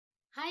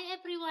Hi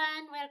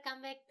everyone, welcome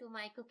back to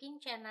my cooking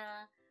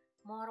channel,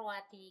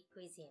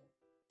 MoreWatiCuisine.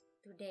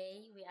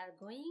 Today we are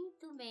going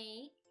to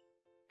make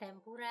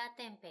tempura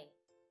tempeh.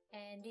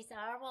 And these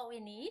are what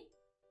we need.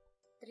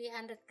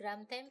 300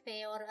 gram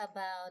tempeh or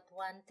about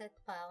 1/3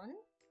 pound.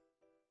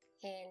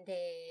 And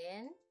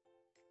then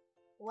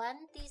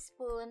 1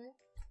 teaspoon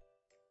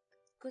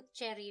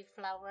kutchery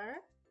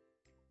flour,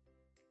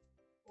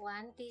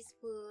 1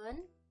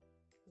 teaspoon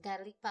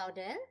garlic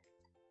powder,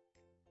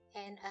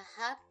 and a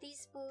half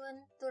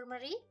teaspoon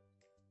turmeric,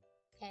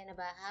 and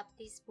about half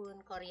teaspoon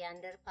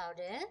coriander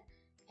powder,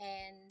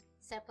 and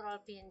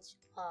several pinch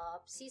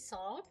of sea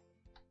salt,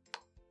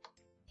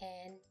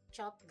 and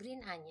chopped green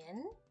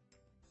onion,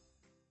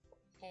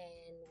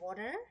 and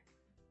water,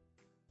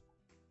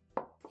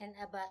 and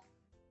about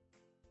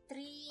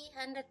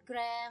 300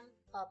 gram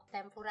of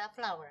tempura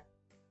flour.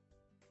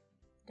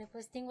 The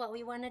first thing what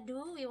we want to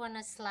do, we want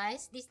to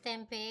slice this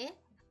tempeh,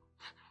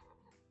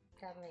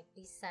 come like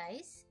this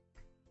size.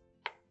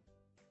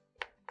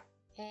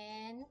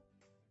 And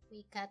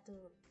we cut to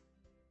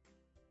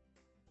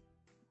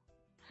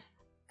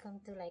come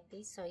to like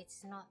this so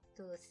it's not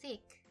too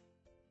thick.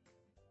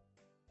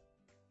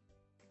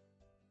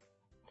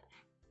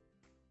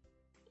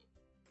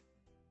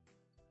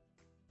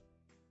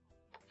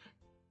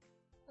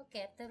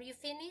 Okay, after you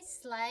finish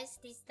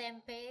slice this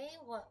tempeh,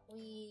 what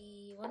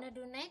we wanna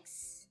do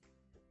next,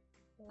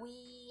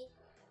 we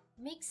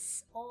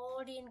mix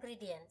all the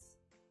ingredients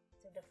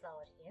to the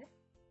flour here.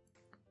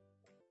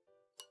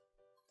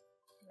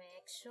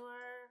 Make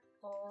sure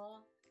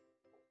all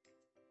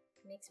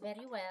mix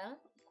very well,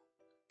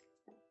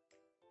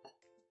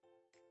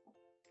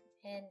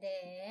 and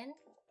then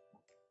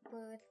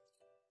put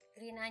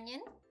green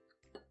onion,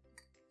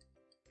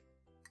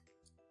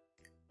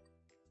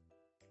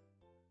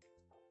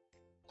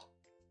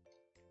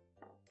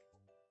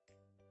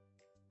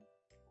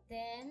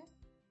 then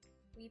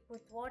we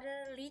put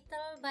water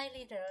little by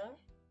little.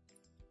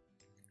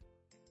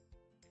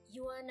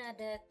 You wanna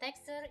the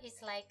texture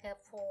is like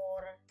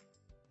for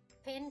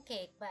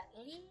pancake, but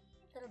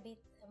little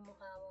bit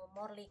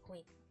more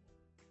liquid.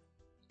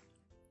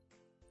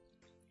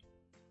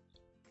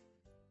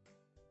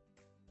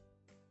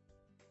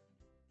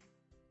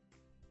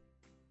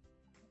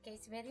 Okay,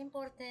 it's very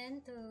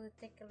important to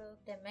take a look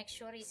and make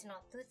sure it's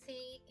not too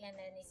thick and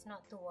then it's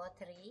not too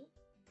watery,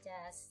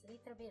 just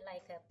little bit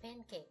like a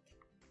pancake.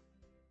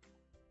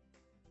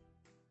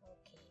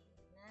 Okay,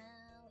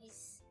 now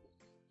it's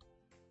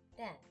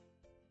done.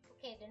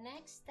 Okay, the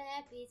next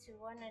step is we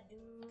wanna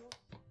do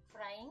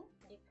frying,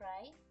 deep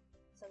fry.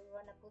 So we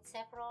want to put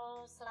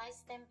several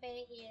sliced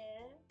tempeh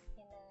here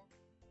in a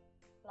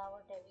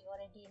flour that we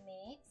already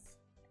mixed.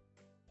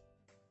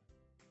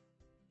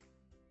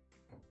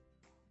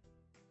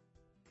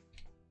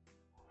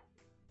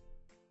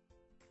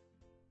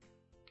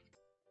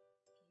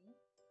 Okay.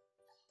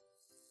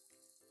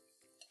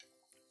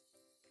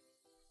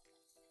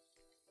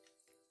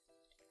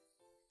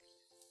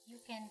 You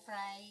can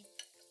fry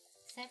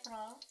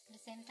several at the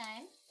same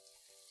time,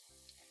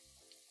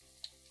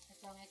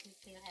 as long as you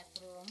still have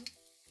room.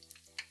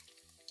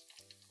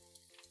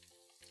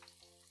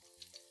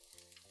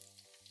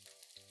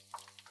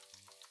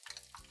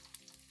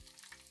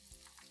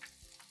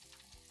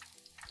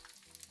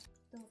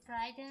 To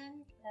fry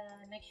them,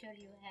 make sure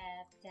you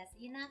have just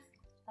enough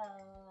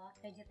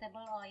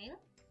vegetable oil,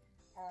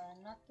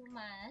 not too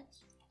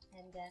much,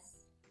 and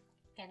just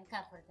can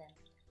cover them.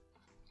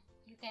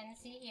 You can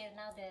see here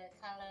now the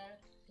color,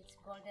 it's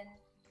golden,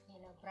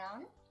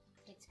 brown.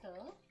 It's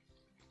cool.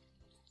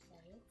 So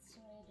it's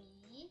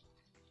ready.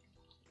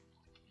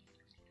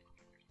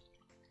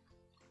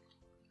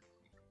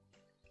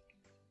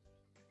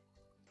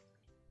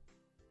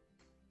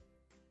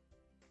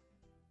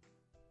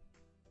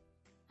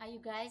 Are you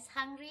guys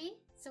hungry?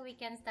 So we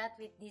can start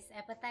with this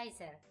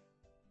appetizer.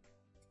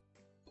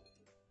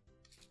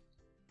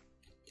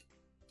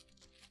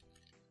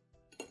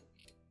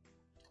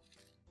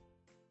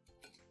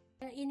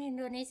 In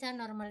Indonesia,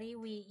 normally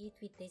we eat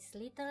with this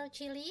little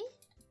chili.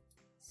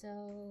 So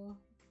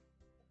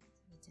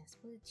we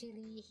just put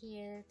chili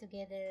here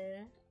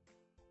together.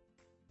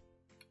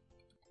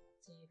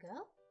 There you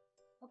go.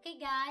 Okay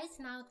guys,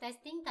 now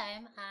testing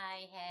time.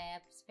 I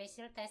have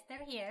special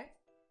tester here.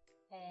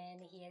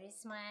 And here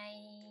is my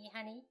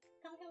honey.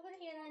 Come over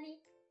here,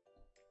 honey.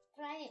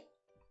 Try it.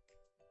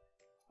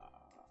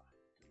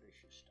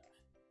 Delicious stuff.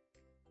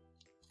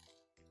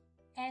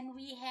 And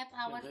we have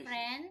our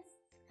friend,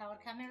 our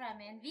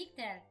cameraman,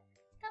 Victor.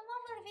 Come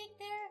over,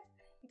 Victor.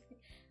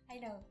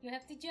 I know, you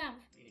have to jump.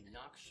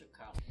 Enak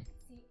sekali.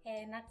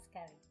 Enak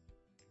sekali.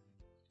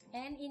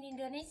 And in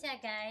Indonesia,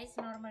 guys,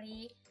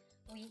 normally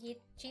we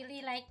eat chili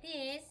like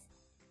this.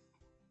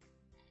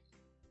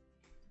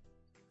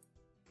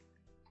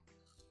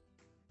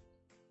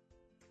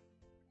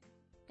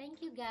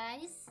 Thank you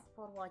guys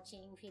for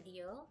watching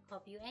video.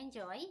 Hope you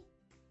enjoy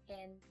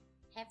and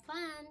have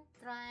fun.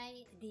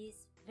 Try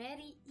this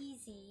very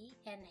easy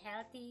and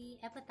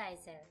healthy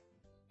appetizer.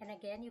 And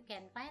again, you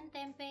can find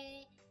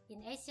tempeh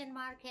in Asian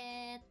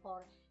market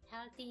or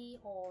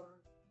healthy or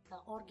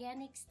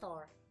organic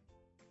store.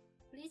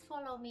 Please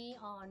follow me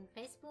on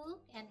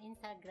Facebook and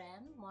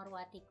Instagram,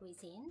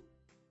 MoreWatiCuisine,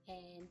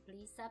 and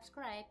please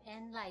subscribe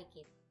and like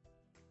it.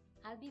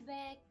 I'll be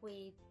back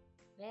with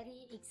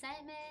very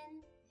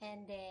excitement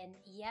and then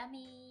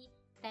yummy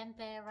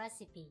tempeh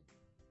recipe.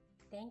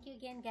 Thank you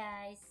again,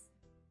 guys.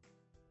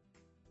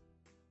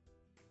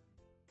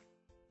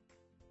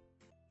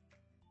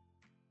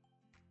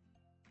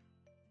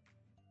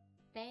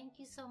 Thank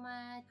you so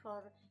much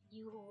for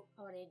you who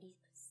already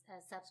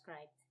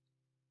subscribed.